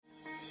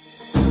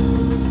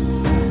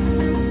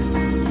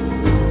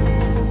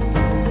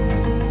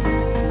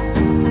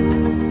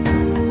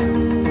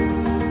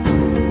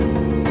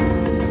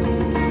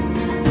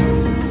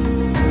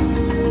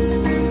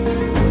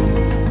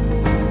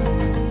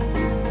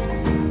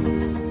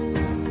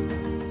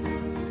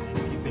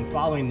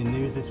following the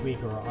news this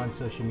week or on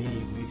social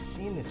media, we've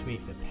seen this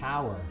week the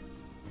power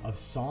of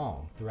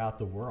song throughout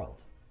the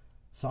world.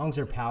 Songs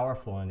are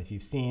powerful, and if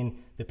you've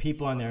seen the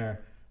people on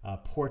their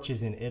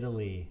porches in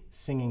Italy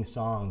singing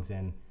songs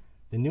and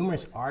the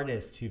numerous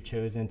artists who've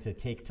chosen to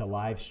take to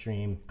live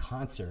stream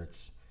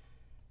concerts,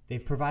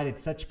 they've provided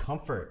such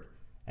comfort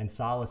and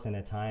solace in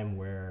a time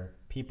where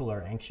people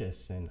are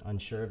anxious and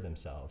unsure of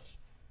themselves.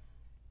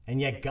 And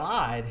yet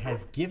God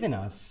has given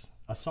us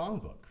a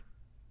songbook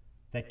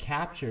that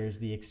captures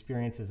the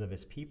experiences of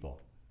his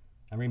people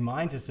and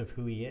reminds us of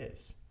who he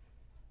is.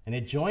 And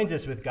it joins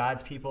us with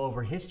God's people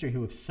over history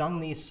who have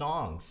sung these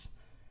songs.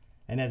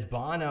 And as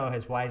Bono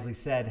has wisely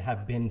said,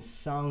 have been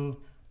sung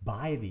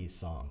by these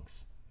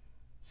songs.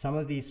 Some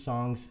of these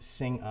songs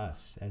sing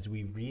us. As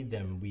we read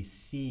them, we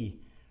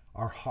see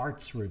our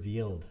hearts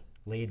revealed,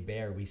 laid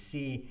bare. We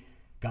see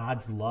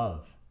God's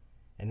love.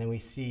 And then we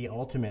see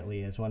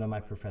ultimately, as one of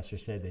my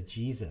professors said, that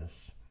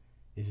Jesus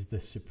is the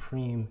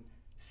supreme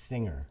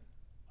singer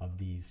of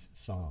these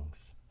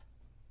songs.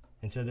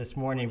 And so this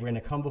morning, we're going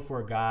to come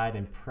before God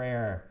in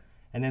prayer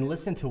and then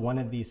listen to one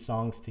of these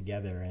songs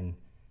together and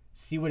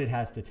see what it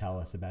has to tell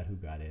us about who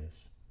God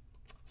is.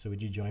 So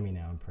would you join me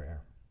now in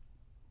prayer?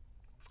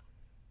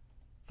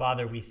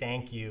 Father, we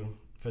thank you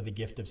for the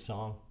gift of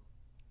song.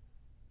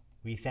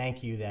 We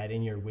thank you that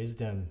in your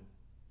wisdom,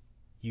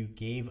 you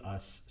gave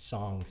us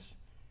songs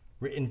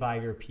written by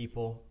your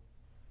people,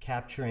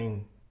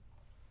 capturing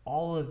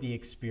all of the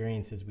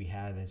experiences we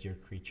have as your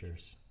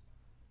creatures.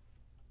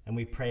 And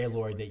we pray,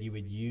 Lord, that you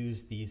would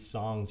use these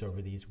songs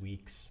over these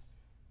weeks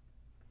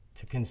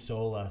to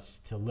console us,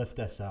 to lift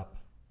us up,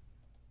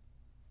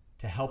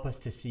 to help us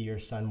to see your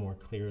Son more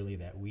clearly,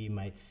 that we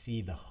might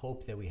see the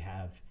hope that we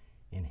have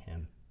in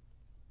him.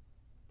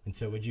 And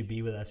so would you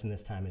be with us in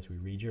this time as we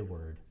read your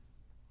word?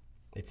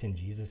 It's in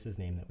Jesus'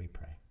 name that we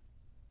pray.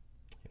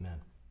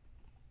 Amen.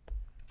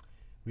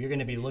 We are going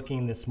to be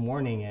looking this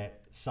morning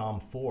at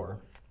Psalm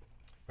 4,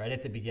 right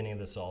at the beginning of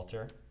the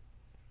Psalter.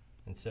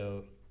 And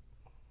so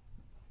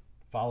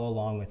follow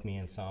along with me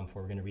in Psalm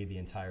 4. We're going to read the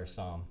entire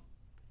psalm.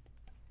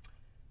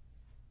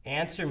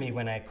 Answer me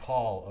when I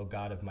call, O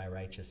God of my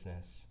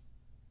righteousness.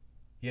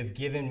 You have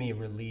given me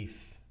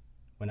relief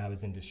when I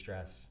was in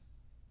distress.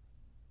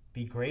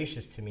 Be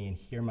gracious to me and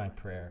hear my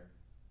prayer.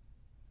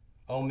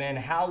 O men,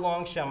 how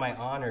long shall my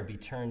honor be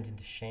turned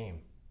into shame?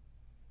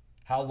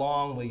 How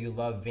long will you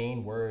love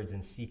vain words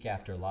and seek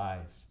after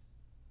lies?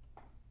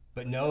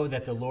 But know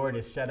that the Lord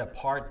has set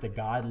apart the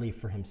godly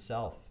for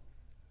himself.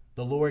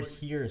 The Lord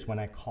hears when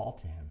I call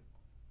to him.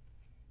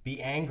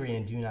 Be angry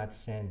and do not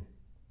sin.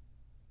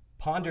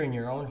 Ponder in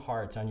your own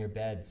hearts on your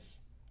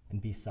beds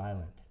and be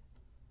silent.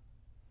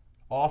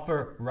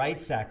 Offer right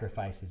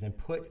sacrifices and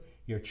put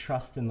your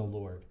trust in the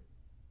Lord.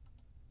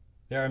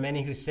 There are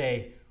many who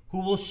say,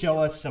 who will show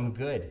us some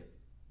good?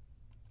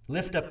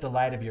 Lift up the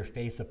light of your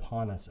face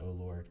upon us, O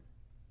Lord.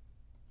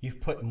 You've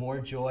put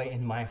more joy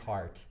in my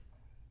heart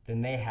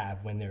than they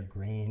have when their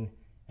grain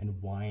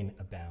and wine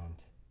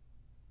abound.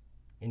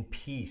 In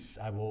peace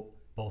I will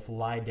both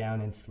lie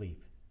down and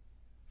sleep.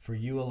 For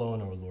you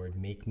alone, O Lord,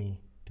 make me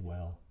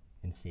dwell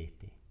in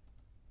safety.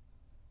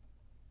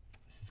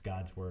 This is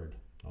God's word.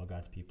 All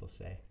God's people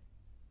say. Amen.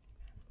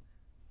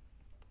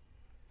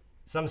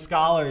 Some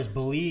scholars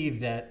believe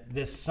that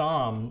this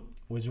psalm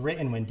was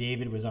written when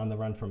David was on the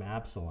run from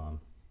Absalom.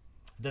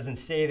 It doesn't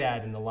say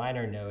that in the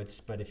liner notes,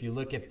 but if you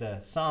look at the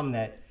psalm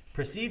that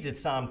precedes it,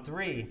 Psalm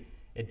 3,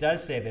 it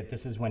does say that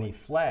this is when he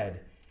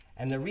fled.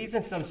 And the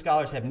reason some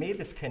scholars have made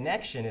this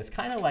connection is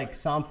kind of like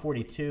Psalm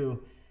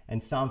 42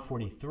 and Psalm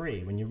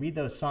 43. When you read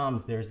those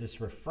psalms, there's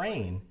this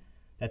refrain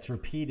that's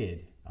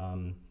repeated.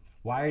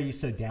 Why are you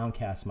so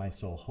downcast, my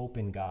soul? Hope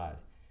in God.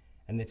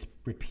 And it's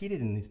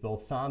repeated in these both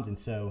psalms. And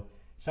so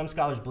some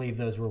scholars believe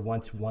those were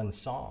once one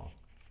song.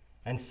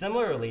 And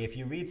similarly, if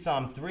you read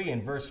Psalm 3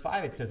 in verse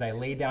 5, it says, I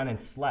lay down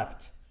and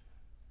slept.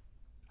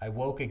 I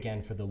woke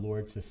again, for the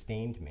Lord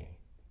sustained me.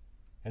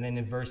 And then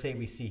in verse 8,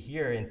 we see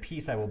here, in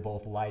peace I will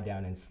both lie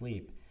down and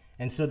sleep.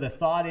 And so the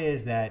thought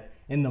is that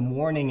in the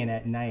morning and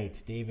at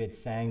night, David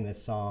sang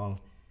this song.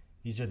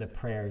 These are the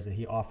prayers that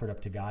he offered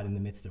up to God in the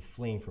midst of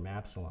fleeing from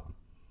Absalom.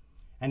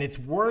 And it's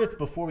worth,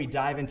 before we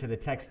dive into the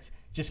text,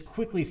 just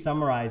quickly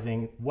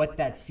summarizing what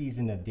that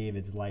season of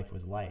David's life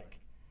was like.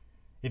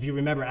 If you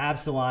remember,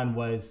 Absalom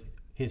was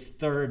his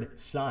third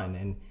son,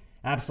 and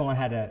Absalom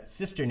had a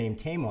sister named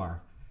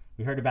Tamar.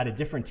 We heard about a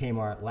different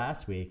Tamar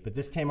last week, but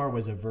this Tamar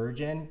was a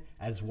virgin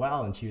as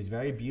well, and she was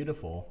very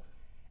beautiful.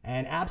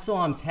 And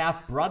Absalom's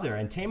half-brother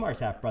and Tamar's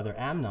half-brother,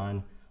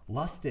 Amnon,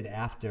 lusted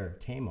after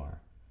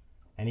Tamar.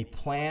 And he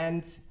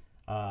planned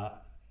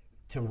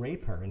to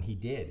rape her, and he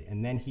did.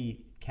 And then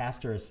he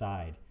cast her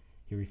aside.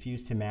 He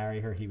refused to marry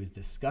her. He was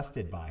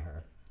disgusted by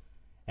her.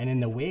 And in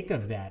the wake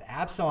of that,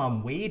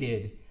 Absalom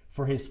waited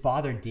for his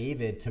father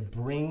David to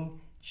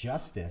bring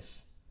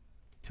justice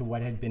to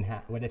what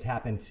had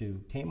happened to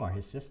Tamar,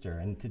 his sister,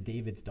 and to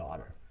David's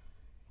daughter.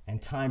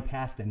 And time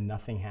passed and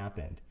nothing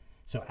happened.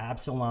 So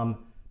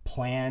Absalom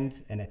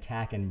planned an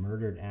attack and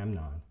murdered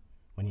Amnon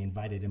when he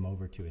invited him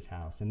over to his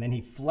house. And then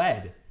he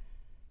fled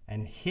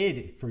and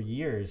hid for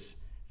years,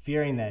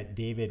 fearing that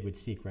David would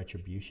seek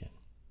retribution.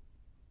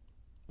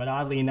 But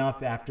oddly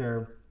enough,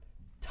 after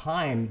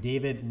time,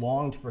 David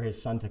longed for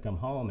his son to come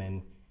home,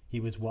 and he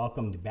was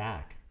welcomed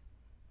back.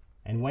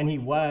 And when he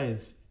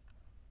was,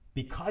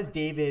 because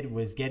David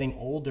was getting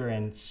older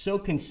and so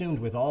consumed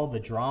with all the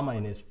drama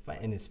in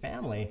his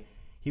family,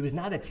 he was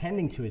not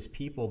attending to his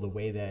people the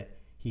way that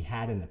he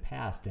had in the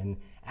past. And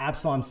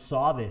Absalom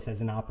saw this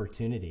as an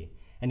opportunity,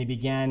 and he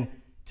began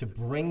to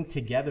bring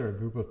together a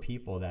group of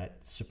people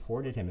that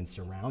supported him and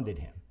surrounded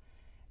him.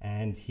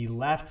 And he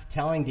left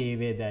telling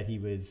David that he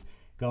was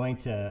going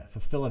to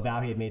fulfill a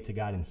vow he had made to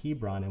God in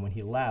Hebron. And when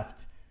he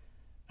left,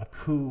 a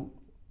coup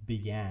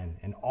began,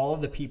 and all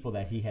of the people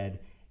that he had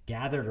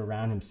gathered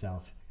around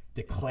himself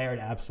declared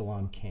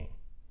Absalom king.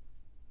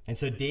 And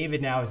so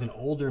David now, as an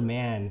older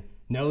man,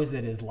 knows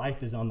that his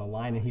life is on the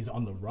line and he's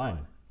on the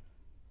run.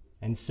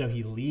 And so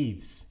he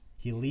leaves.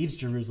 He leaves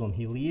Jerusalem.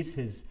 He leaves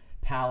his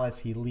palace.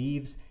 He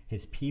leaves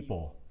his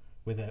people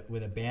with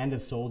a band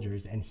of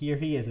soldiers. And here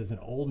he is as an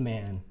old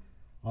man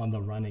on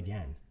the run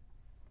again,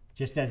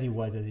 just as he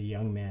was as a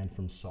young man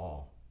from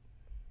Saul.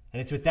 And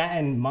it's with that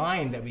in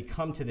mind that we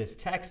come to this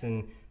text.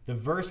 And the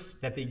verse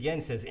that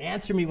begins says,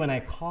 "Answer me when I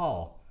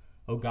call,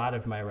 O God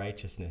of my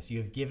righteousness. You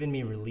have given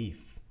me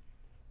relief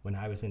when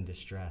I was in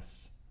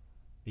distress.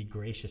 Be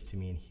gracious to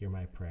me and hear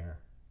my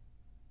prayer."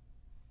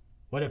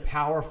 What a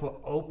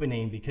powerful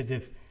opening, because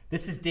if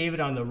this is David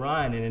on the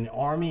run and an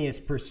army is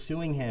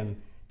pursuing him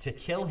to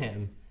kill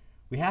him,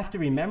 we have to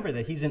remember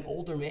that he's an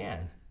older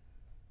man.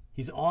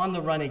 He's on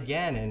the run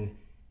again, and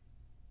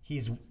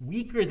he's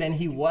weaker than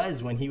he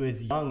was when he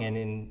was young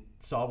and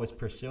Saul was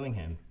pursuing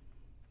him.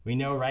 We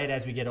know, right,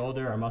 as we get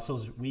older, our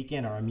muscles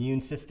weaken, our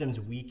immune systems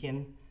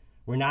weaken.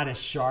 We're not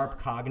as sharp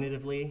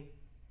cognitively.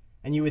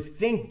 And you would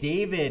think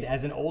David,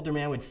 as an older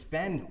man, would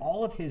spend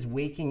all of his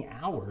waking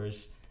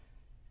hours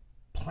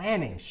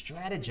planning,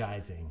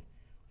 strategizing.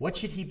 What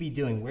should he be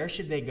doing? Where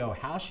should they go?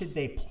 How should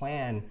they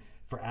plan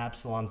for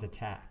Absalom's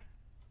attack?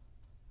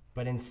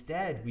 But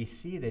instead, we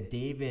see that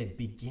David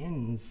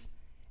begins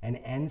and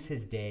ends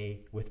his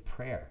day with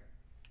prayer.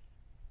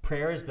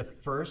 Prayer is the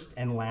first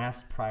and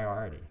last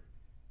priority.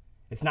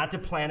 It's not to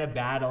plan a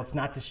battle. It's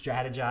not to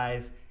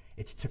strategize.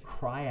 It's to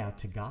cry out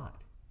to God.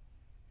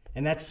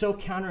 And that's so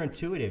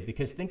counterintuitive,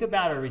 because think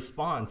about our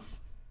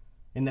response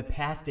in the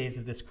past days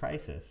of this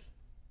crisis.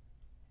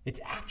 It's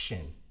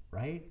action,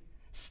 right?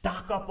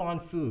 Stock up on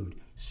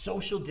food,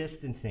 social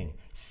distancing,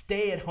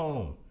 stay at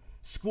home,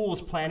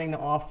 schools planning to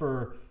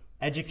offer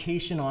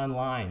education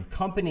online,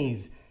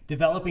 companies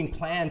developing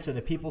plans so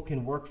that people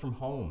can work from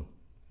home.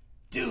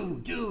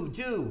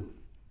 Do.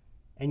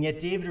 And yet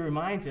David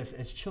reminds us,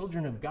 as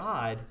children of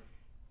God,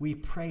 we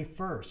pray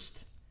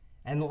first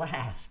and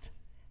last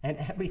and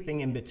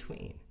everything in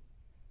between.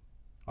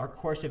 Our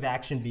course of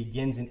action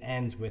begins and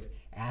ends with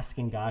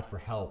asking God for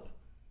help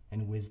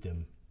and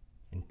wisdom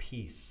and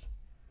peace.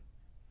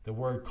 The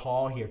word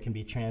call here can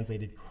be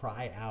translated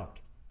cry out.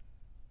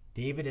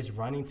 David is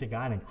running to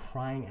God and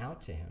crying out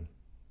to him.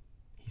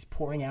 He's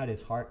pouring out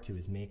his heart to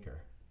his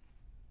maker.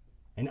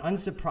 And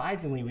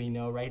unsurprisingly, we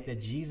know, right,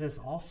 that Jesus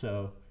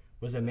also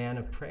was a man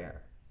of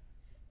prayer.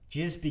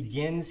 Jesus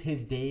begins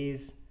his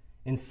days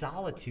in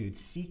solitude,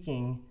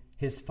 seeking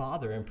his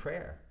Father in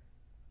prayer.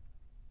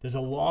 There's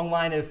a long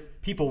line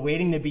of people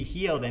waiting to be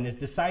healed, and his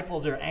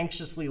disciples are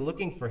anxiously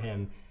looking for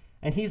him,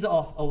 and he's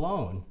off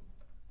alone,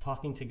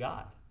 talking to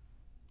God.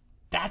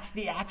 That's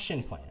the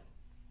action plan.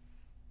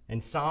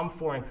 And Psalm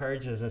 4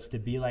 encourages us to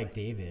be like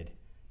David,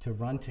 to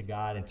run to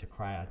God and to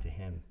cry out to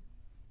him.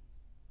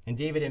 And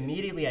David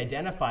immediately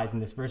identifies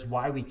in this verse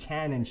why we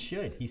can and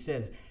should. He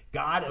says,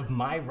 God of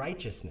my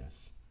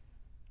righteousness.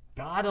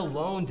 God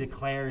alone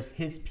declares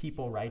his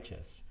people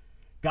righteous.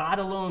 God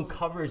alone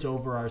covers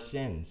over our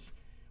sins.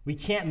 We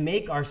can't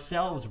make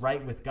ourselves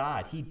right with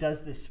God. He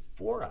does this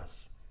for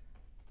us.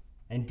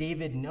 And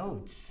David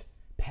notes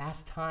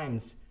past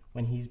times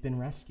when he's been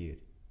rescued.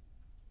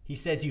 He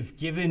says, you've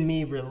given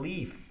me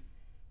relief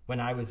when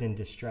I was in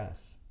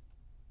distress.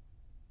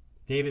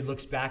 David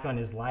looks back on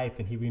his life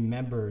and he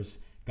remembers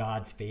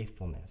God's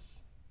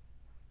faithfulness.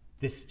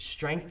 This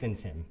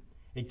strengthens him.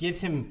 It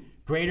gives him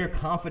greater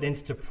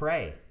confidence to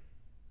pray.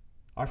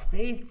 Our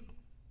faith,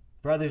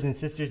 brothers and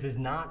sisters, is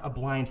not a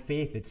blind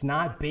faith. It's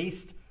not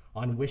based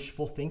on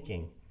wishful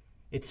thinking.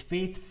 It's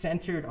faith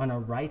centered on a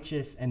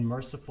righteous and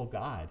merciful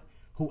God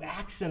who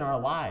acts in our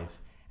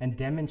lives and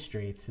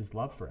demonstrates his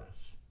love for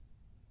us.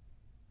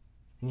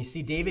 And you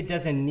see, David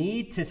doesn't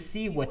need to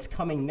see what's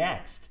coming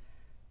next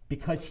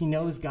because he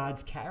knows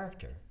God's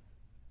character.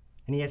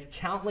 And he has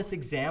countless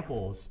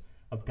examples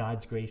of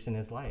God's grace in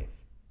his life.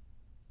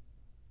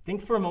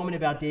 Think for a moment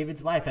about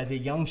David's life as a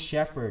young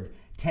shepherd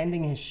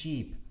tending his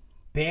sheep,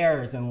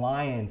 bears and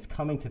lions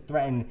coming to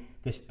threaten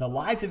the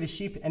lives of his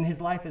sheep and his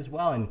life as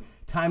well. And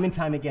time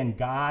again,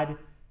 God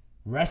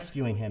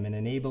rescuing him and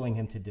enabling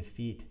him to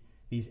defeat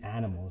these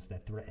animals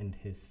that threatened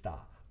his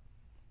stock.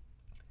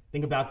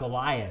 Think about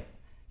Goliath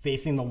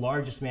facing the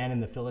largest man in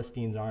the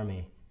Philistines'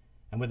 army,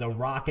 and with a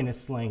rock and a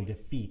sling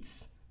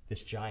defeats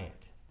this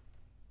giant.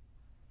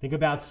 Think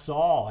about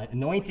Saul,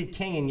 anointed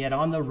king and yet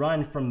on the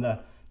run from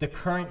the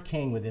current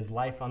king with his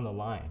life on the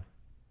line.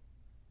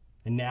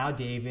 And now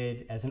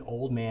David, as an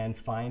old man,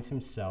 finds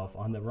himself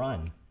on the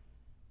run.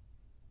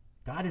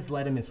 God has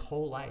led him his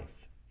whole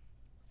life.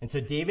 And so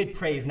David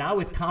prays not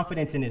with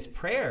confidence in his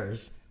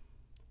prayers,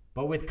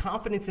 but with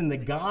confidence in the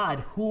God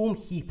whom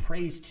he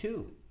prays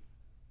to.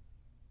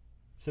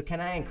 So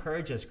can I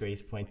encourage us,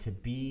 Grace Point, to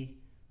be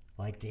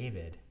like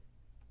David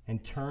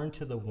and turn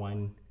to the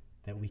one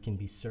that we can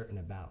be certain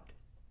about?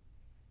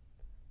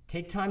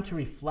 Take time to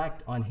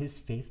reflect on his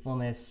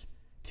faithfulness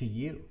to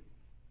you,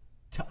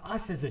 to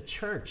us as a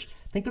church.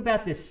 Think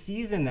about this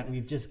season that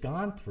we've just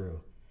gone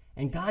through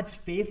and God's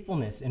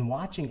faithfulness in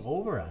watching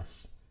over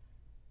us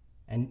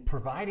and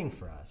providing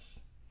for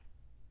us.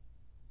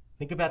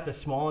 Think about the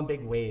small and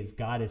big ways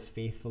God has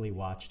faithfully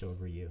watched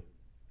over you.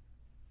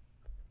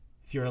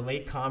 If you're a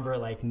late convert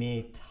like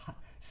me,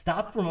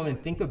 stop for a moment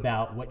and think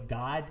about what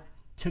God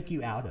took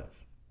you out of.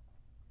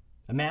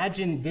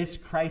 Imagine this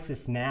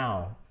crisis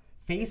now,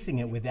 facing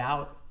it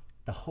without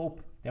the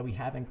hope that we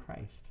have in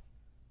Christ.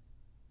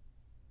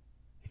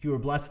 If you were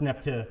blessed enough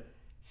to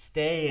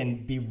stay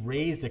and be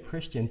raised a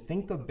Christian,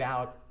 think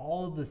about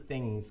all of the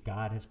things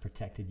God has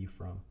protected you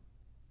from.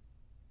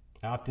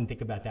 I often think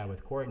about that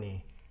with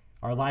Courtney.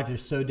 Our lives are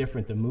so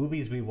different. The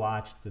movies we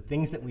watch, the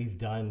things that we've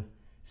done,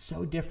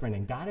 so different.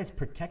 And God has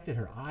protected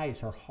her eyes,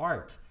 her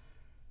heart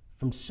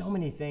from so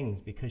many things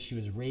because she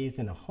was raised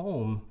in a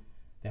home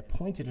that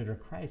pointed her to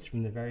Christ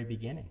from the very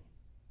beginning.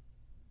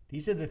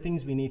 These are the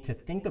things we need to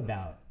think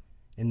about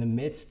in the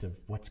midst of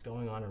what's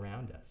going on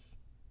around us.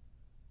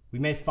 We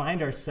may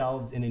find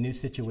ourselves in a new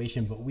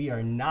situation, but we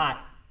are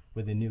not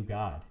with a new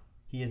God.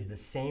 He is the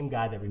same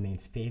God that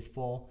remains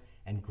faithful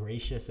and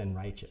gracious and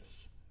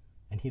righteous,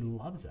 and he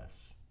loves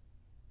us.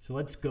 So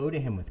let's go to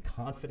him with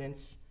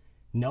confidence,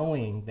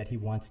 knowing that he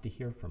wants to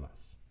hear from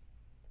us.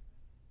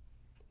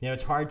 You know,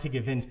 it's hard to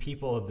convince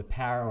people of the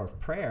power of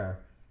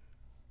prayer,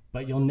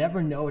 but you'll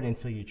never know it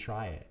until you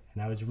try it.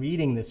 And I was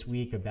reading this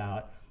week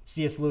about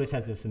C.S. Lewis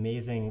has this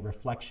amazing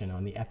reflection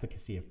on the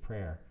efficacy of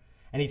prayer.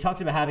 And he talks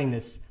about having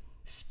this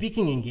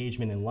speaking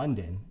engagement in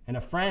London and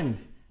a friend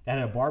that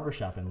had a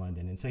barbershop in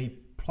London. And so he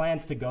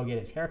plans to go get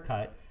his hair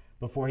cut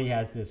before he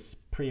has this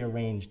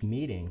prearranged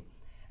meeting.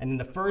 And then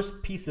the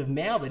first piece of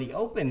mail that he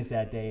opens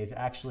that day is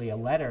actually a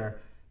letter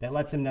that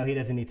lets him know he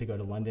doesn't need to go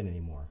to London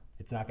anymore.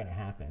 It's not going to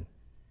happen.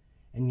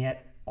 And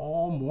yet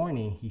all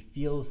morning he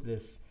feels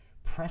this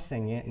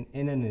pressing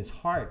in his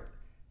heart,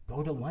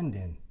 go to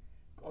London,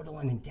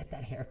 get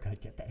that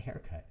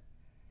haircut.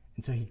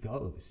 And so he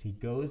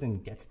goes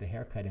and gets the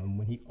haircut. And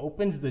when he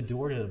opens the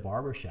door to the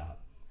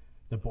barbershop,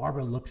 the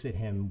barber looks at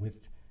him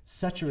with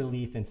such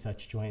relief and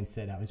such joy and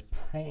said, I was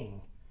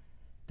praying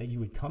that you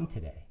would come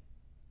today.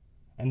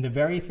 And the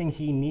very thing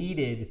he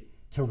needed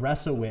to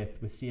wrestle with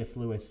C.S.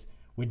 Lewis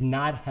would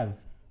not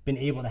have been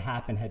able to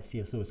happen had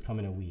C.S. Lewis come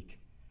in a week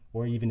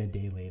or even a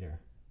day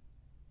later.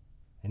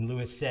 And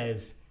Lewis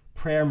says,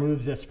 prayer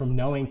moves us from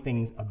knowing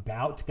things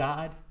about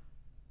God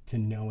to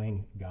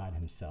knowing God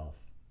himself.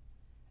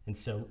 And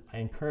so I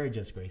encourage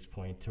us, Grace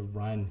Point, to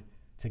run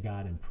to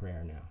God in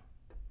prayer now.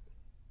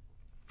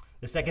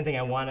 The second thing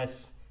I want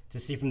us to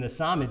see from the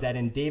psalm is that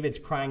in David's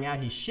crying out,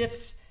 he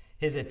shifts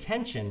his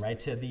attention, right,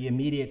 to the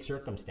immediate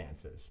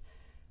circumstances.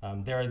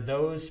 There are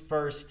those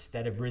first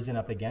that have risen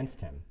up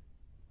against him.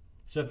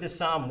 So if this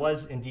psalm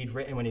was indeed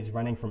written when he's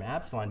running from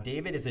Absalom,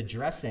 David is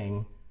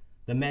addressing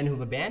the men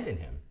who've abandoned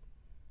him.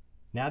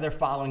 Now they're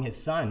following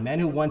his son. Men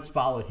who once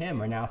followed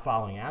him are now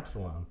following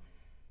Absalom.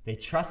 They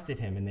trusted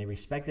him and they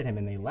respected him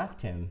and they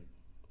left him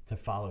to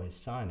follow his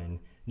son. And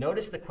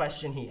notice the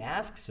question he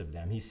asks of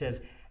them. He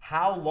says,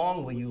 how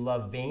long will you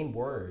love vain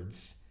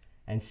words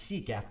and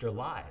seek after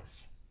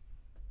lies?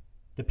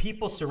 The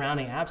people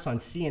surrounding Absalom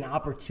see an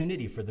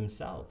opportunity for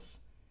themselves.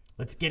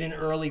 Let's get in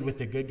early with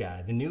the good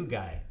guy, the new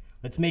guy.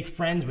 Let's make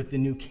friends with the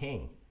new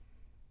king.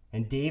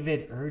 And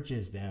David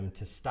urges them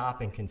to stop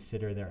and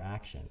consider their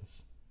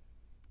actions.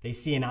 They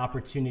see an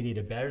opportunity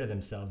to better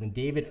themselves, and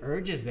David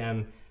urges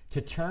them to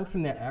turn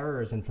from their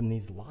errors and from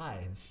these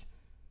lives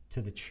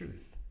to the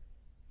truth.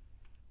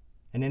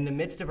 And in the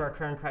midst of our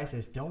current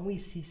crisis, don't we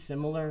see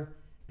similar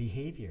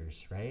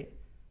behaviors, right?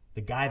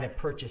 The guy that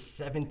purchased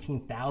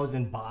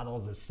 17,000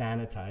 bottles of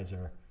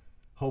sanitizer,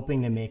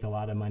 hoping to make a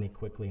lot of money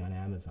quickly on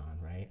Amazon,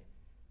 right?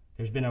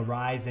 There's been a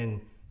rise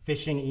in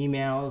phishing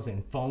emails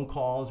and phone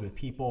calls with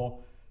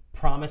people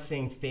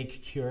promising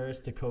fake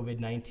cures to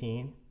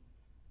COVID-19.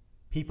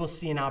 People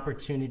see an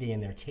opportunity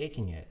and they're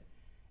taking it.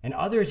 And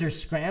others are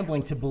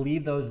scrambling to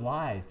believe those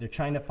lies. They're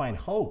trying to find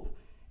hope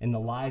in the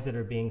lies that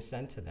are being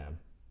sent to them.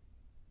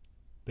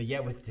 But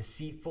yet with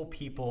deceitful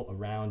people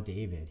around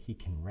David, he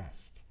can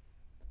rest.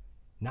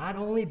 Not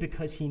only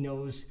because he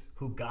knows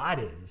who God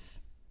is,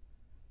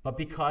 but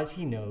because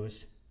he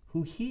knows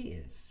who he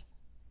is.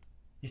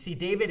 You see,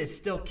 David is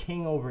still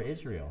king over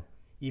Israel,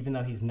 even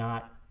though he's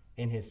not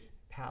in his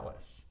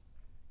palace.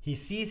 He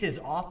sees his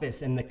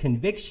office and the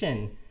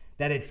conviction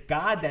that it's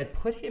God that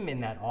put him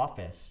in that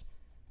office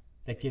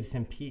that gives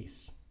him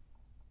peace.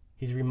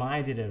 He's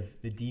reminded of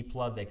the deep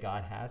love that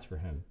God has for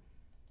him.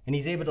 And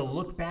he's able to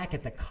look back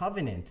at the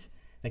covenant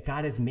that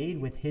God has made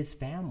with his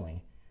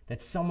family,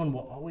 that someone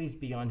will always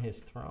be on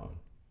his throne.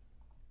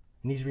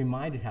 And he's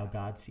reminded how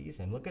God sees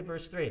him. Look at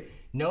verse 3.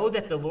 Know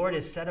that the Lord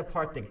has set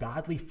apart the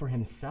godly for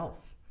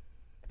himself.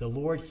 The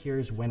Lord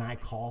hears when I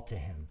call to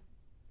him.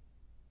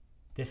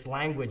 This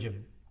language of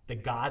the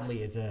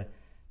godly is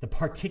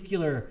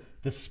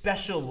the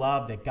special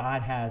love that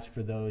God has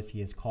for those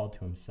he has called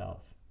to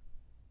himself.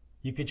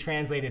 You could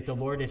translate it, the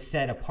Lord has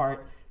set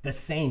apart the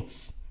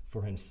saints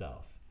for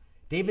himself.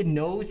 David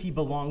knows he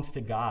belongs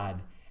to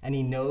God, and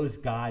he knows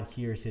God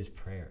hears his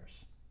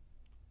prayers.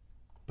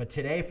 But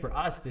today, for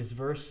us, this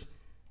verse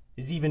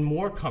is even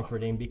more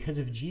comforting because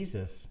of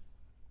Jesus.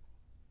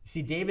 You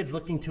see, David's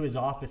looking to his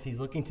office.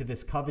 He's looking to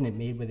this covenant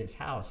made with his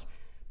house.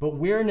 But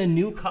we're in a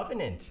new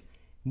covenant,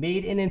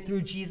 made in and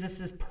through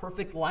Jesus'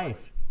 perfect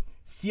life,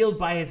 sealed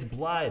by his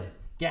blood,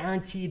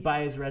 guaranteed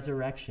by his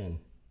resurrection.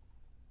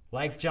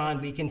 Like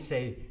John, we can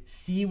say,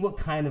 see what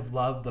kind of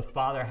love the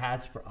Father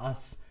has for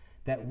us,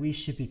 that we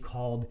should be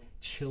called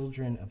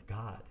children of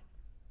God.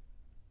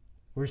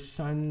 We're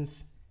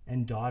sons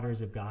and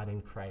daughters of God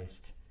in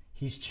Christ.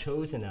 He's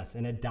chosen us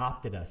and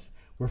adopted us.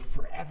 We're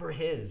forever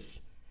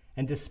his.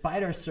 And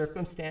despite our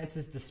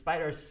circumstances,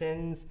 despite our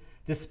sins,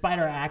 despite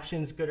our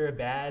actions, good or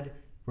bad,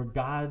 we're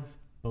God's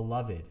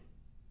beloved.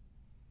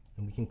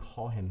 And we can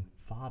call him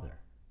Father,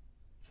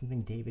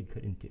 something David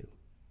couldn't do.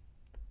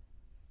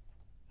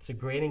 It's a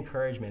great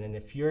encouragement. And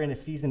if you're in a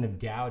season of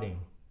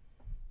doubting,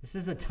 this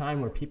is a time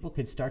where people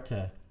could start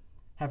to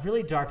have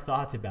really dark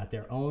thoughts about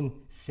their own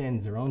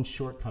sins, their own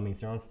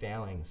shortcomings, their own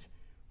failings.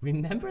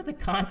 Remember the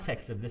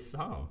context of this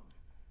psalm.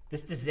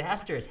 This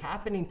disaster is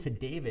happening to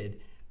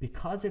David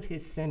because of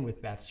his sin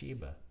with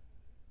Bathsheba.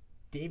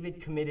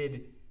 David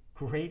committed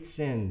great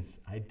sins,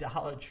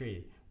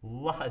 idolatry,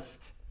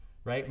 lust,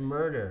 right?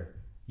 Murder.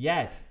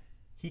 Yet,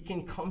 he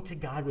can come to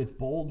God with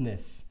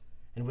boldness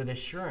and with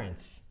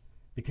assurance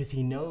because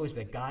he knows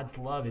that God's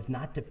love is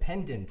not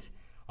dependent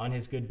on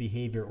his good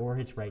behavior or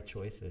his right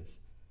choices.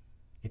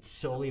 It's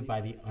solely by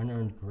the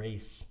unearned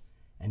grace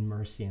and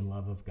mercy and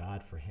love of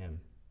God for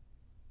him.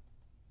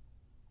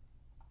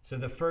 So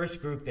the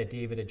first group that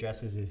David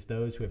addresses is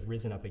those who have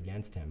risen up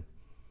against him.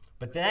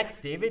 But next,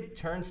 David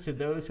turns to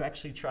those who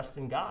actually trust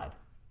in God,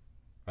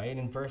 right?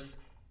 In verse,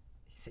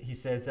 he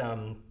says,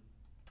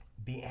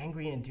 be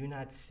angry and do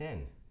not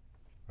sin,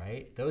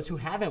 right? Those who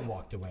haven't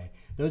walked away,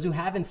 those who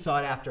haven't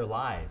sought after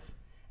lies.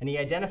 And he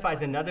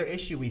identifies another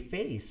issue we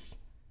face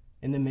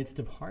in the midst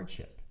of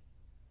hardship.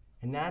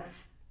 And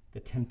that's the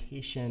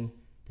temptation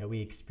that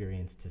we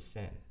experience to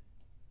sin.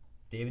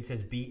 David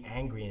says, be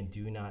angry and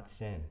do not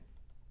sin.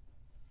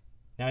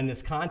 Now, in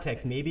this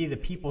context, maybe the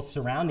people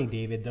surrounding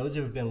David, those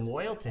who have been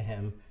loyal to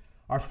him,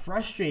 are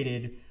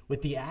frustrated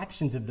with the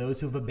actions of those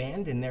who have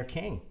abandoned their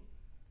king.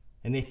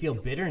 And they feel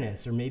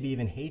bitterness or maybe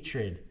even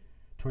hatred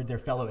toward their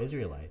fellow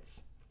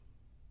Israelites.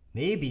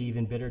 Maybe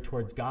even bitter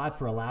towards God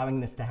for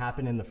allowing this to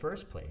happen in the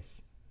first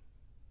place.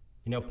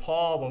 You know,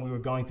 Paul, when we were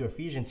going through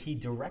Ephesians, he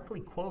directly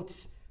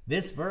quotes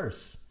this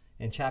verse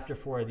in chapter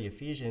 4 of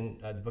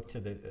the book to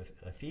the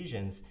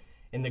Ephesians,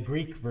 in the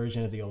Greek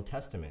version of the Old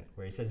Testament,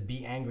 where he says,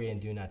 be angry and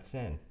do not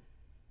sin.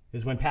 It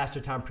was when Pastor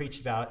Tom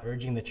preached about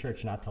urging the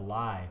church not to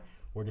lie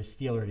or to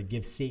steal or to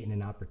give Satan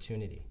an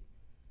opportunity.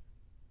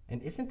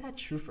 And isn't that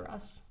true for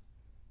us?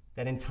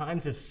 That in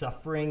times of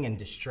suffering and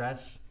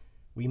distress,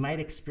 we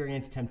might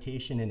experience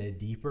temptation in a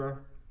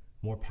deeper,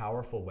 more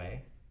powerful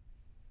way.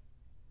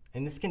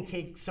 And this can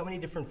take so many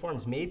different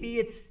forms. Maybe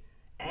it's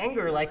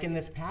anger, like in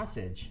this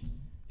passage.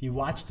 If you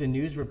watch the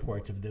news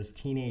reports of those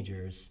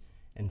teenagers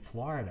in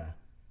Florida,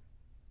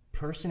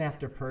 person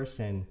after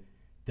person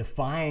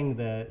defying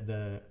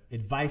the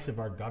advice of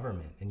our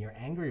government, and you're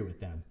angry with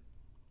them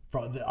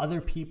for the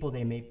other people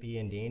they may be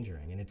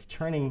endangering. And it's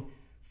turning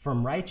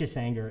from righteous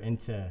anger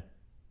into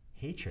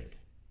hatred.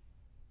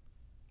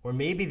 Or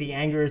maybe the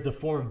anger is the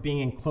form of being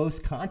in close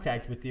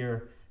contact with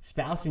your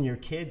spouse and your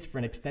kids for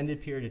an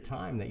extended period of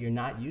time that you're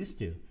not used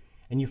to,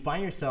 and you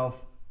find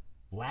yourself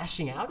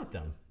lashing out at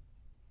them.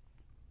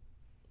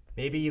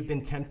 Maybe you've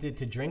been tempted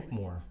to drink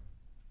more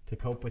to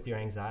cope with your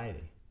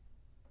anxiety.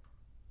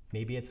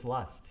 Maybe it's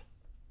lust.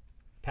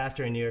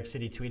 Pastor in New York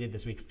City tweeted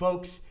this week,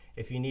 folks,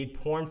 if you need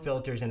porn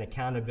filters and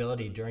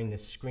accountability during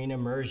this screen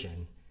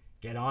immersion,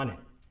 get on it.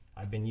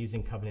 I've been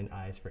using Covenant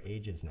Eyes for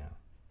ages now.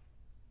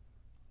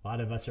 A lot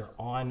of us are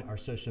on our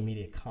social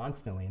media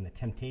constantly, and the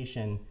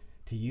temptation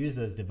to use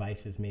those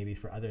devices maybe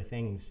for other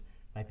things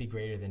might be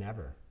greater than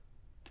ever.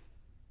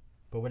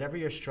 But whatever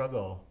your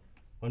struggle,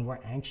 when we're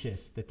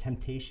anxious, the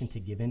temptation to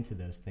give in to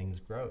those things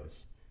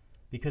grows,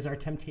 because our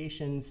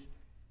temptations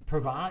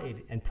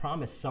provide and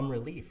promise some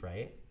relief,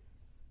 right?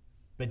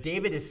 But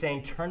David is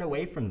saying, turn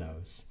away from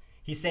those.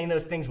 He's saying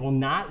those things will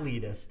not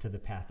lead us to the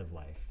path of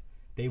life.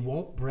 They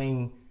won't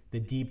bring the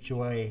deep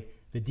joy,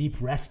 the deep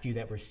rescue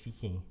that we're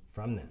seeking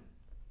from them.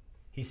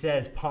 He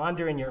says,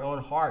 ponder in your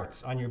own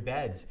hearts on your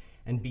beds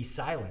and be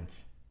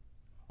silent.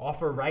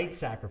 Offer right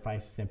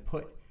sacrifices and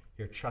put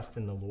your trust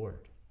in the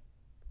Lord.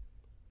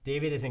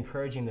 David is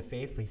encouraging the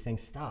faithful. He's saying,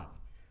 stop,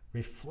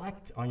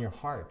 reflect on your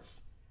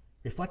hearts,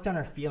 reflect on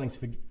our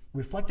feelings,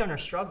 reflect on our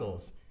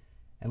struggles,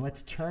 and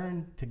let's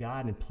turn to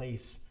God and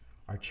place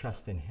our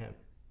trust in him.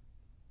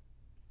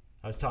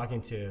 I was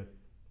talking to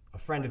a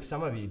friend of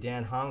some of you,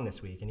 Dan Hong,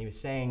 this week, and he was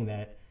saying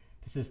that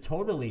this has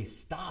totally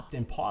stopped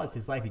and paused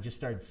his life. He just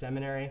started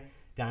seminary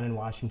down in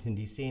Washington,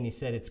 D.C., and he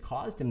said it's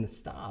caused him to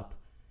stop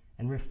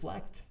and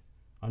reflect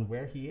on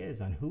where he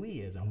is, on who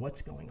he is, on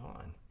what's going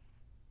on.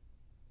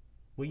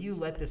 Will you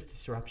let this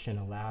disruption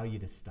allow you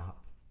to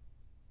stop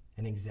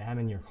and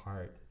examine your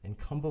heart and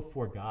come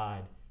before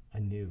God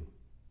anew,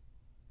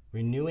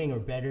 renewing, or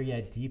better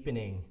yet,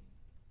 deepening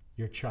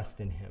your trust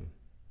in him?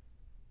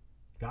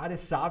 God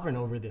is sovereign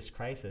over this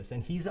crisis,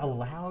 and he's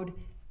allowed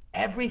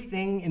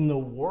everything in the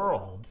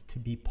world to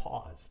be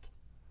paused.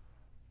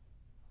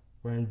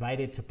 We're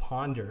invited to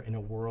ponder in a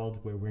world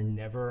where we're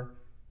never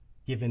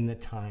given the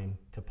time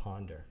to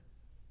ponder.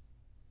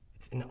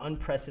 It's an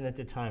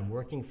unprecedented time,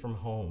 working from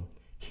home,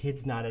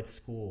 kids not at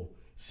school,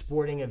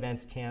 sporting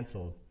events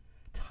canceled.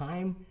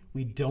 Time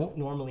we don't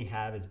normally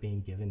have is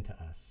being given to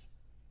us.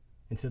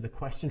 And so the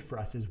question for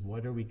us is,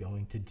 what are we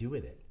going to do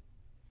with it?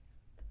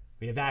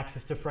 We have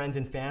access to friends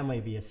and family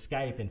via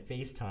Skype and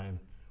FaceTime,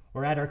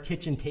 or at our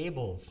kitchen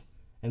tables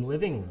and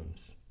living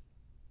rooms.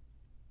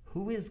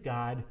 Who is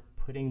God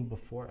putting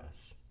before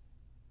us?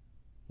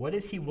 What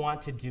does he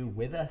want to do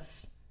with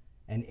us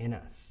and in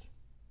us?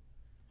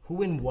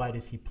 Who and what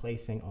is he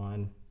placing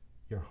on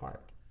your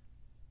heart?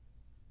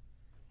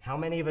 How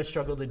many of us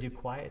struggle to do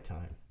quiet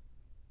time,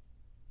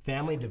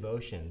 family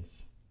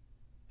devotions,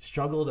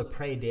 struggle to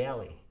pray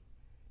daily,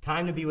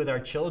 time to be with our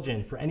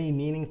children for any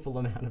meaningful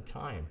amount of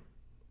time,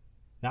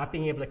 not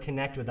being able to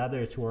connect with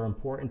others who are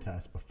important to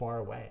us but far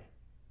away?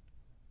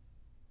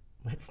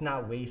 Let's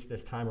not waste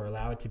this time or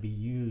allow it to be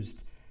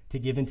used to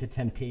give into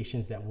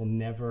temptations that will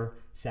never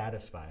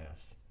satisfy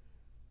us.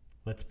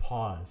 Let's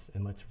pause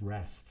and let's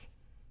rest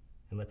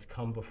and let's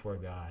come before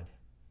God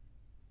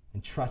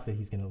and trust that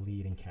he's going to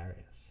lead and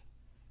carry us.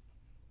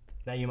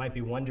 Now you might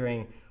be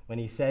wondering, when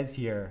he says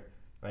here,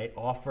 right,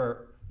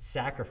 offer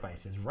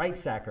sacrifices, right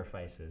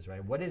sacrifices,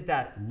 right? What does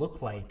that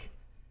look like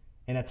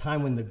in a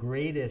time when the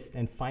greatest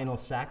and final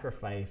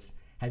sacrifice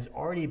has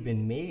already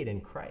been made in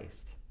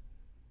Christ?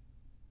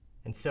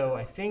 And so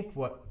I think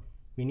what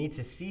we need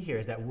to see here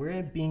is that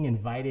we're being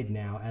invited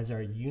now, as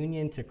our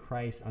union to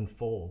Christ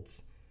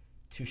unfolds,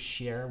 to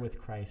share with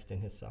Christ in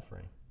his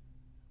suffering.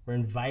 We're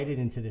invited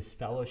into this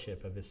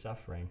fellowship of his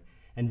suffering.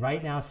 And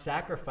right now,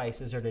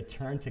 sacrifices are to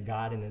turn to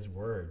God in his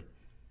word.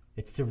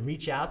 It's to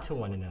reach out to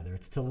one another.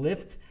 It's to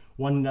lift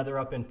one another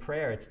up in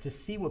prayer. It's to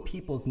see what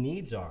people's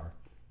needs are.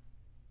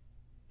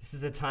 This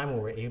is a time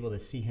where we're able to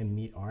see him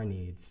meet our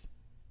needs,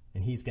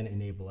 and he's going to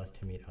enable us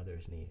to meet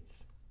others'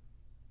 needs.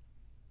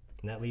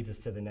 And that leads us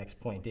to the next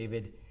point.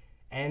 David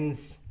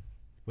ends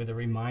with a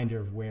reminder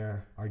of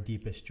where our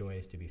deepest joy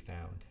is to be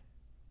found.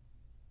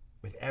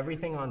 With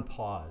everything on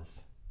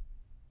pause,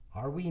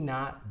 are we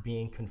not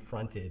being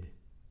confronted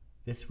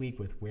this week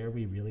with where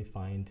we really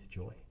find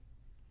joy?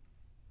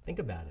 Think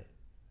about it.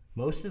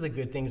 Most of the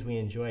good things we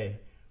enjoy,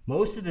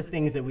 most of the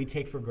things that we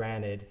take for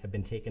granted, have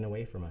been taken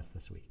away from us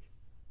this week.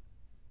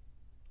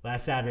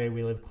 Last Saturday,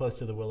 we lived close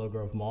to the Willow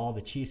Grove Mall.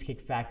 The Cheesecake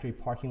Factory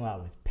parking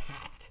lot was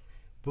packed,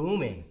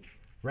 booming.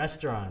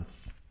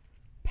 Restaurants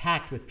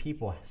packed with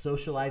people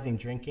socializing,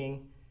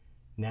 drinking,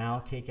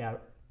 now takeout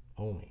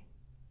only.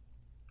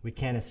 We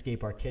can't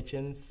escape our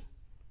kitchens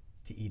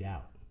to eat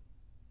out.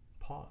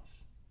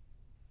 Pause.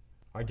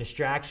 Our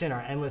distraction, our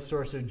endless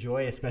source of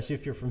joy, especially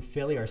if you're from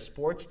Philly, our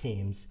sports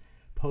teams,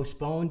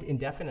 postponed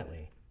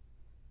indefinitely.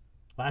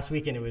 Last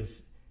weekend, it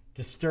was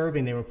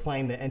disturbing. They were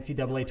playing the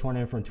NCAA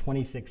tournament from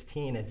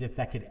 2016 as if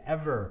that could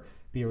ever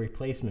be a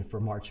replacement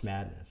for March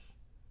Madness.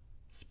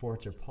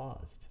 Sports are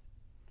paused.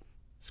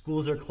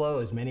 Schools are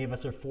closed. Many of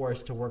us are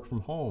forced to work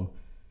from home.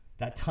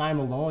 That time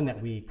alone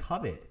that we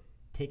covet,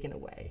 taken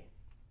away.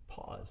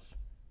 Pause.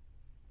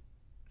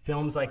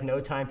 Films like No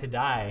Time to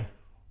Die,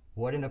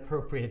 what an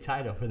appropriate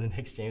title for the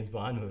next James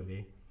Bond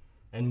movie,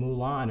 and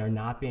Mulan are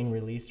not being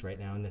released right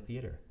now in the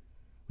theater.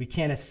 We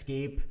can't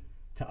escape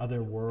to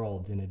other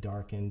worlds in a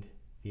darkened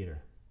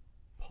theater.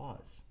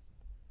 Pause.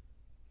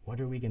 What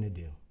are we going to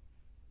do?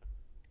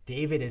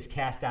 David is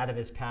cast out of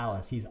his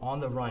palace. He's on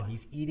the run.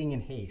 He's eating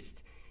in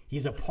haste.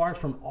 He's apart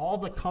from all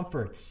the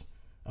comforts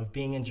of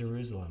being in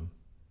Jerusalem,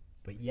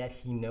 but yet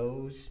he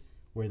knows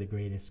where the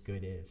greatest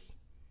good is.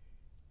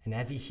 And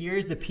as he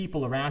hears the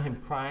people around him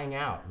crying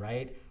out,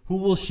 right,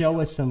 who will show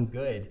us some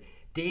good?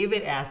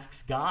 David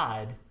asks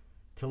God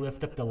to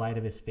lift up the light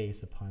of his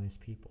face upon his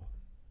people.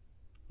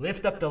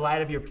 Lift up the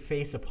light of your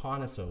face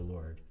upon us, O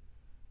Lord.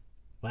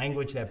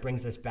 Language that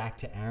brings us back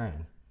to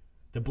Aaron.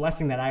 The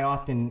blessing that I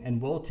often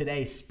and will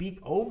today speak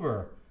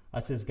over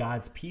us as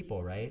God's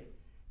people, right?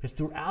 Because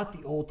throughout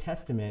the Old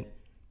Testament,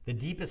 the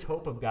deepest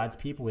hope of God's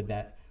people was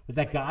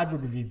that God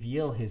would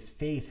reveal his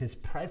face, his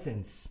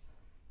presence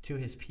to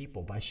his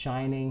people by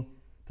shining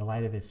the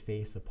light of his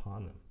face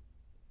upon them.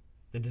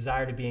 The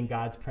desire to be in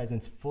God's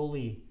presence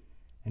fully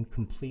and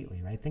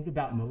completely, right? Think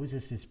about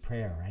Moses'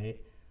 prayer, right?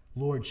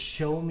 Lord,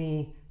 show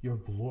me your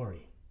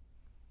glory.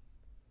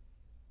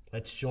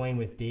 Let's join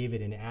with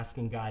David in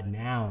asking God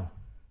now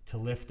to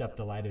lift up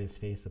the light of his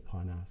face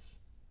upon us.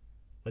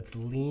 Let's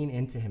lean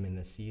into him in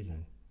this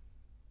season.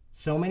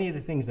 So many of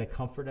the things that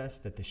comfort us,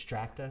 that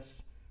distract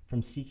us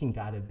from seeking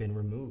God, have been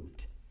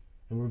removed.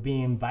 And we're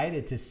being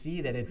invited to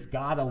see that it's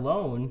God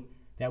alone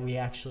that we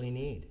actually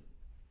need.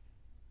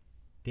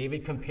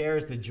 David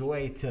compares the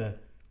joy to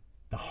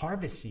the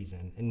harvest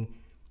season. And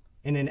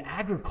in an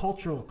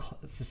agricultural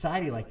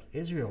society like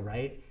Israel,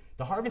 right,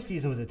 the harvest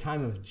season was a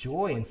time of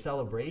joy and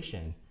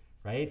celebration,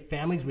 right?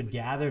 Families would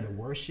gather to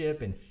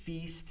worship and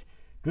feast,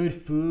 good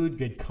food,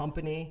 good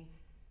company.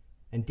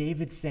 And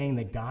David's saying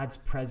that God's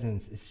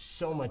presence is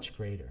so much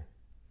greater.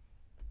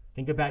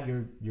 Think about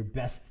your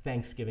best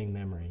Thanksgiving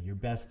memory, your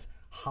best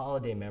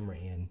holiday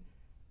memory, and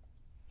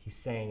he's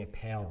saying it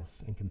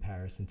pales in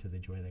comparison to the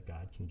joy that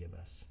God can give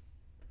us,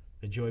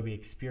 the joy we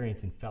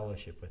experience in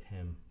fellowship with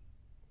him.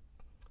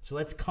 So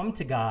let's come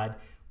to God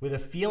with a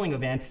feeling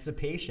of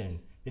anticipation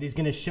that he's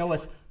going to show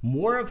us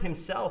more of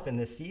himself in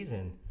this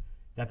season,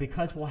 that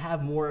because we'll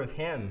have more of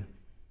him,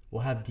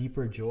 we'll have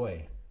deeper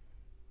joy.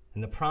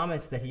 And the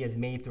promise that he has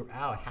made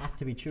throughout has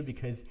to be true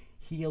because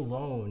he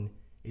alone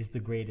is the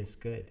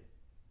greatest good.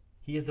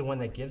 He is the one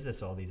that gives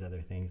us all these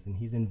other things, and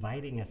he's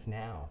inviting us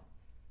now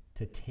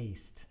to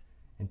taste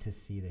and to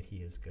see that he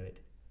is good.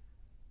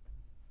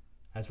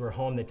 As we're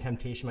home, the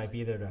temptation might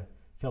be there to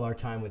fill our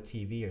time with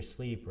TV or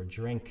sleep or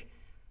drink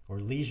or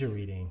leisure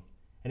reading.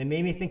 And it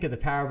made me think of the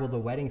parable of the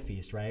wedding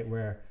feast, right?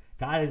 Where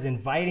God is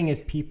inviting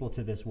his people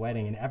to this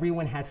wedding and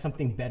everyone has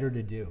something better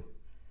to do.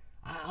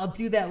 I'll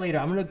do that later.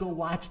 I'm going to go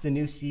watch the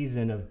new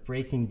season of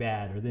Breaking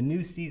Bad or the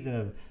new season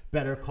of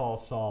Better Call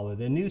Saul or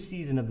the new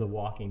season of The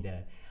Walking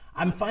Dead.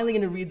 I'm finally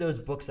going to read those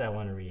books I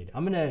want to read.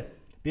 I'm going to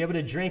be able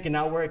to drink and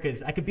not work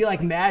because I could be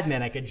like Mad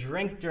Men. I could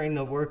drink during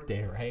the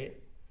workday, right?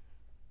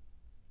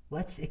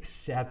 Let's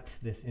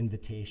accept this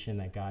invitation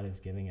that God is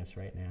giving us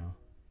right now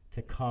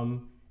to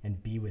come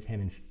and be with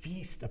him and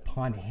feast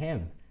upon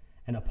him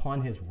and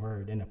upon his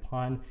word and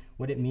upon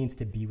what it means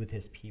to be with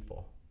his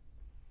people.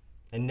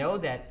 And know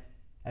that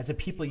as a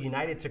people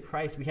united to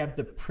Christ, we have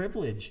the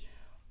privilege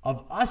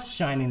of us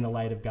shining the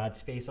light of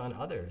God's face on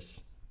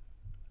others,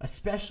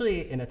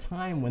 especially in a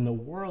time when the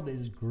world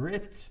is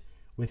gripped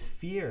with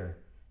fear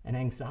and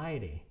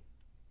anxiety.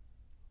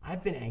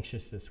 I've been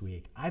anxious this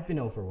week. I've been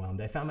overwhelmed.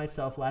 I found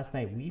myself last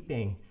night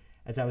weeping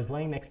as I was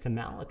laying next to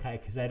Malachi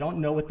because I don't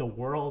know what the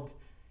world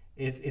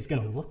is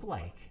going to look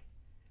like,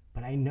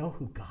 but I know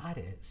who God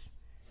is.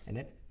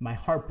 And my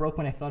heart broke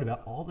when I thought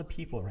about all the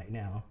people right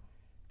now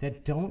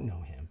that don't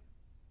know him.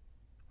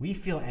 We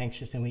feel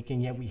anxious and weak,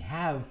 and yet we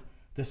have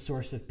the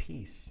source of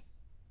peace.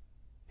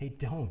 They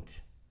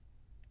don't.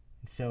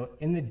 And so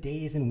in the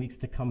days and weeks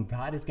to come,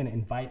 God is going to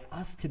invite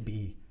us to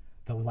be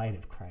the light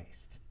of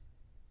Christ.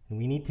 And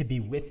we need to be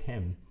with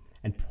him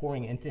and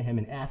pouring into him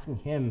and asking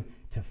him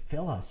to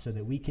fill us so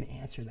that we can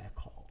answer that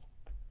call.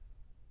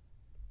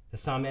 The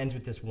psalm ends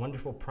with this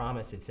wonderful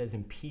promise. It says,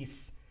 "In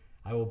peace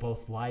I will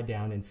both lie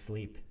down and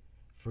sleep.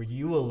 For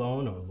you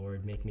alone, O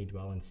Lord, make me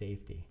dwell in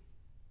safety."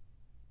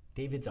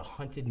 David's a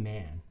hunted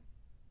man,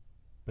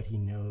 but he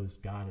knows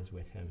God is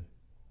with him.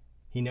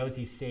 He knows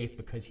he's safe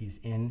because he's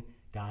in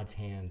God's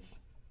hands,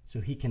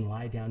 so he can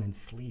lie down and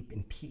sleep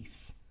in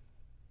peace.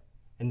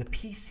 And the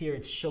peace here,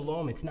 it's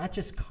shalom. It's not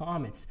just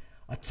calm. It's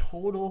a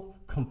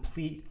total,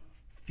 complete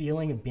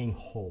feeling of being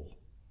whole.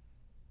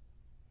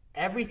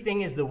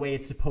 Everything is the way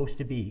it's supposed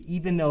to be,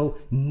 even though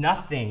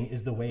nothing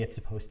is the way it's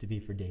supposed to be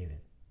for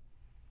David.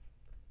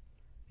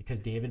 Because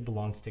David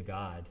belongs to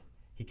God,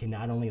 he can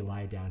not only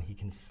lie down, he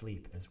can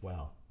sleep as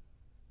well.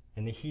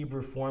 And the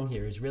Hebrew form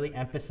here is really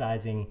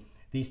emphasizing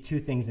these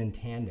two things in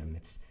tandem.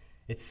 It's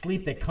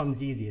sleep that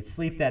comes easy. It's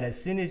sleep that as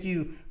soon as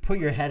you put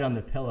your head on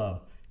the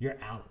pillow,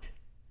 you're out.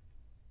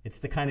 It's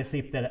the kind of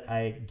sleep that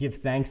I give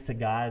thanks to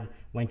God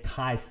when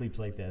Kai sleeps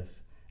like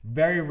this.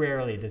 Very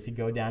rarely does he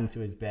go down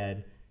to his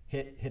bed,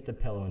 hit the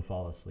pillow and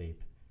fall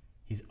asleep.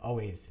 He's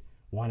always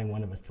wanting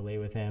one of us to lay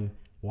with him,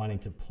 wanting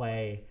to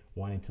play,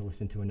 wanting to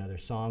listen to another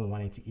song,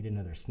 wanting to eat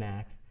another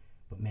snack.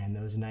 But man,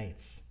 those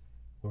nights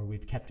where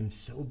we've kept him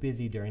so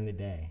busy during the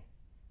day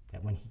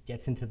that when he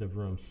gets into the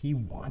room, he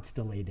wants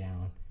to lay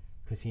down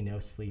because he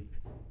knows sleep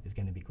is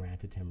going to be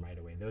granted to him right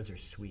away. Those are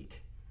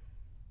sweet.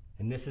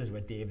 And this is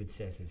what David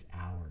says is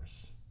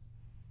ours.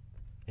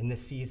 In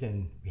this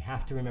season, we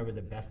have to remember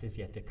the best is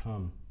yet to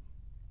come.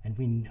 And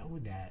we know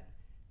that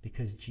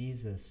because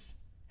Jesus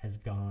has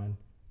gone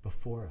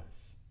before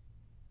us.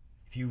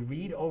 If you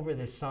read over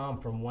this psalm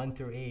from 1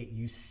 through 8,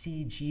 you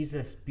see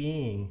Jesus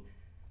being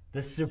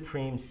the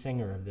supreme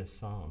singer of this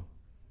psalm.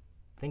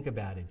 Think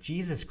about it.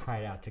 Jesus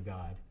cried out to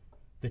God,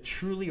 the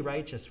truly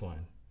righteous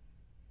one.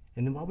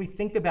 And then while we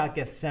think about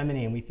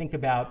Gethsemane and we think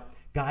about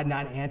God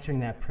not answering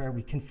that prayer,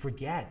 we can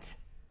forget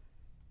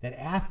that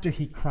after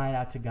he cried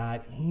out to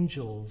God,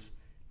 angels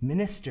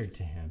ministered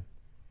to him.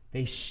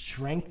 They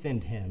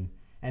strengthened him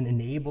and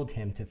enabled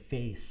him to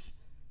face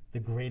the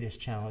greatest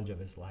challenge of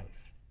his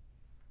life.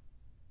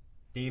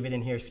 David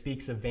in here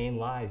speaks of vain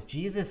lies.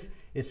 Jesus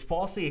is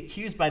falsely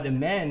accused by the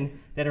men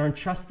that are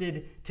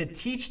entrusted to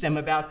teach them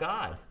about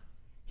God.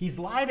 He's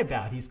lied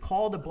about. He's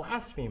called a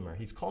blasphemer.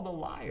 He's called a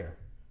liar.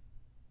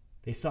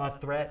 They saw a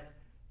threat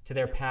to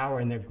their power,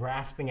 and they're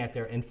grasping at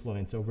their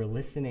influence over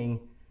listening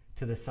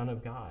to the Son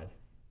of God.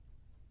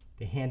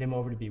 They hand him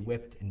over to be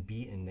whipped and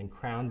beaten and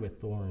crowned with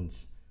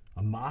thorns,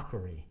 a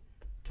mockery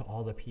to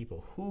all the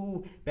people.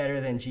 Who better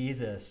than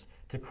Jesus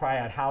to cry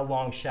out, "How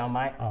long shall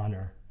my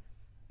honor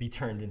be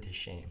turned into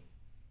shame?"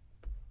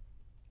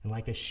 And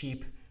like a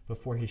sheep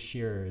before his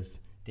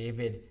shearers,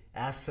 David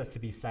asks us to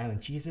be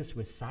silent. Jesus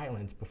was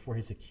silent before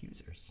his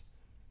accusers.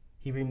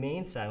 He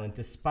remained silent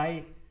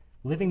despite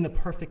living the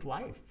perfect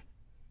life.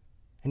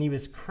 And he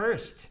was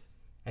cursed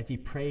as he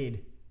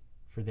prayed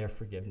for their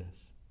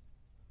forgiveness.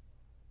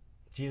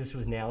 Jesus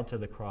was nailed to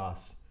the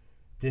cross,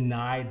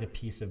 denied the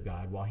peace of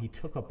God while he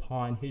took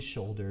upon his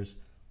shoulders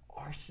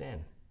our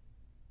sin,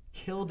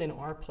 killed in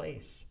our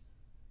place,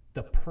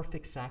 the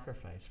perfect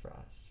sacrifice for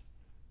us.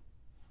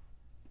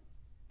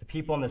 The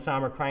people in the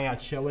psalm are crying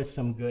out, "Show us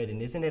some good."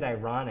 And isn't it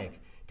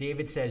ironic?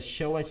 David says,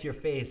 "Show us your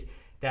face,"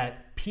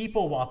 that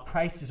people, while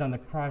Christ is on the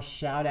cross,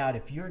 shout out,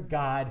 "If you're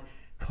God,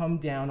 come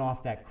down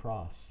off that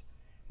cross,"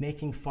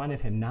 making fun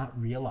of him, not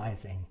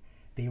realizing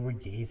they were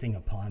gazing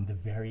upon the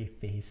very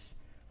face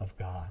of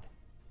God.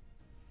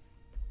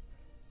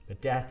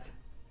 But death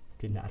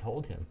did not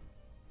hold him.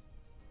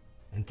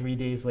 And 3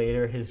 days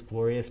later, his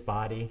glorious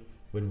body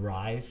would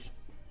rise.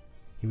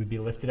 He would be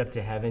lifted up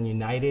to heaven,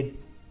 united,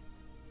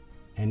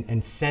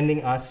 and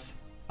sending us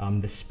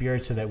the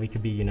Spirit so that we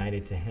could be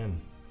united to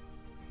him.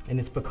 And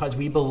it's because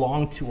we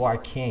belong to our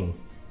King,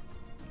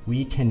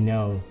 we can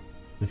know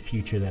the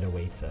future that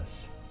awaits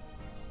us.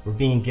 We're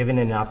being given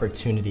an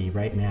opportunity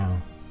right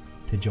now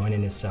to join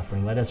in his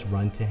suffering. Let us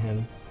run to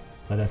him.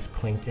 Let us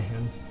cling to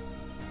him.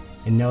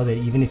 And know that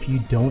even if you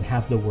don't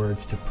have the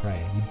words to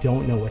pray, you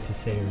don't know what to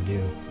say or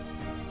do,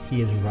 he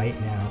is right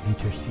now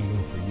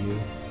interceding for you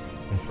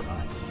and for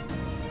us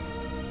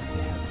in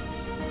the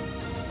heavens.